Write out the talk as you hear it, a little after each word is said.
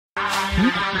Hello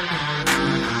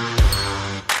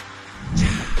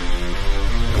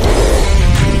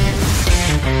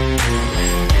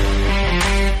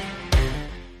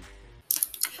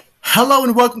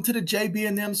and welcome to the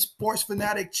JB&M Sports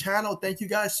Fanatic channel. Thank you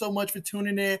guys so much for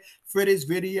tuning in for this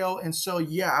video. And so,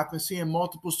 yeah, I've been seeing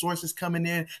multiple sources coming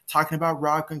in talking about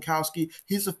Rob Gronkowski.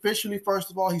 He's officially,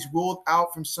 first of all, he's ruled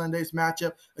out from Sunday's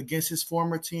matchup against his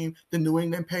former team, the New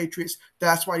England Patriots.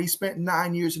 That's why he spent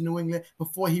 9 years in New England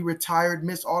before he retired,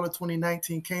 missed all of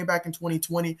 2019, came back in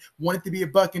 2020, wanted to be a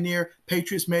Buccaneer.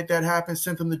 Patriots made that happen,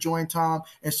 sent him to join Tom.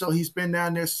 And so he's been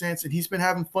down there since, and he's been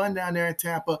having fun down there in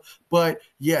Tampa. But,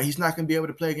 yeah, he's not going to be able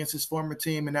to play against his former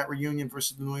team in that reunion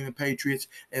versus the New England Patriots.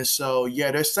 And so,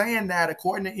 yeah, they're saying that,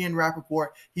 according to Ian Rappaport,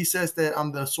 he says that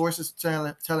the sources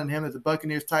telling him that the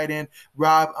Buccaneers tight end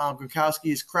Rob Gronkowski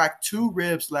has cracked 2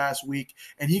 ribs last week,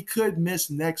 and he could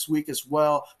miss next week as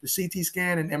well. The CT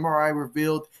scan and MRI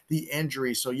revealed the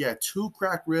injury. So, yeah, 2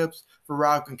 cracked ribs for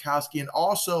Rob Gronkowski. And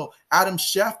also, Adam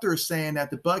Schefter is saying that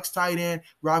the Bucs tight end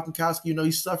Rob Gronkowski,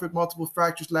 he suffered multiple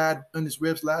fractures in his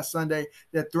ribs last Sunday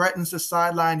that threatens to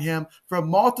sideline him for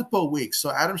multiple weeks.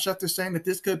 So Adam Schefter is saying that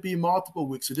this could be multiple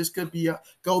weeks. So this could be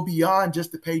go beyond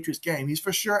just the Patriots game. He's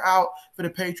for sure out for the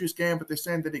Patriots game, but they're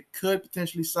saying that it could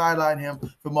potentially sideline him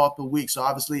for multiple weeks. So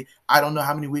obviously, I don't know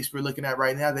how many weeks we're looking at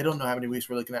right now. They don't know how many weeks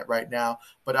we're looking at right now.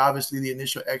 But obviously, the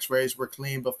initial X-rays were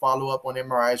clean, but follow-up on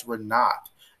MRIs were not.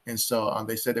 And so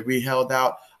they said that we held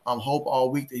out hope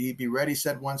all week that he'd be ready,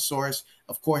 said one source.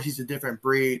 Of course, he's a different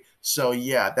breed. So,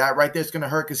 yeah, that right there is going to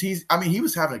hurt because he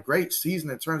was having a great season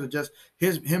in terms of just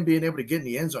him being able to get in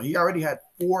the end zone. He already had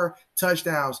 4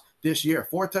 touchdowns this year,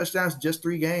 4 touchdowns in just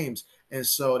 3 games. And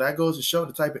so that goes to show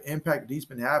the type of impact that he's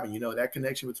been having, that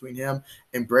connection between him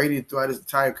and Brady throughout his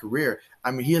entire career.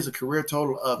 He has a career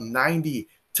total of 90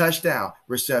 touchdown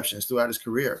receptions throughout his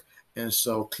career. And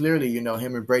so clearly,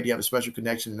 him and Brady have a special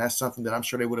connection, and that's something that I'm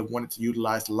sure they would have wanted to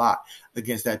utilize a lot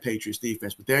against that Patriots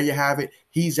defense. But there you have it.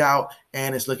 He's out,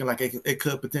 and it's looking like it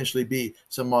could potentially be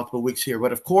some multiple weeks here.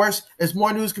 But, of course, as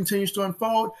more news continues to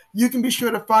unfold, you can be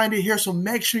sure to find it here. So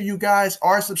make sure you guys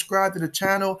are subscribed to the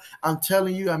channel. I'm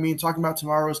telling you, talking about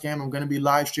tomorrow's game, I'm going to be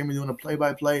live streaming, doing a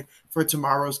play-by-play for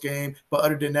tomorrow's game. But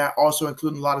other than that, also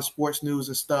including a lot of sports news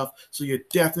and stuff. So you're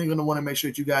definitely going to want to make sure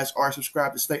that you guys are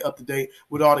subscribed to stay up to date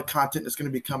with all the content that's going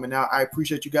to be coming out. I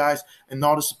appreciate you guys and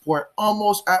all the support.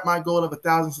 Almost at my goal of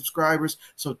 1,000 subscribers.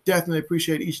 So definitely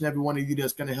appreciate each and every one of you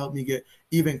that's going to help me get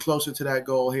even closer to that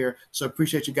goal here. So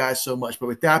appreciate you guys so much. But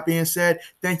with that being said,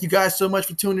 thank you guys so much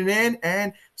for tuning in,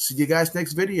 and see you guys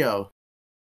next video.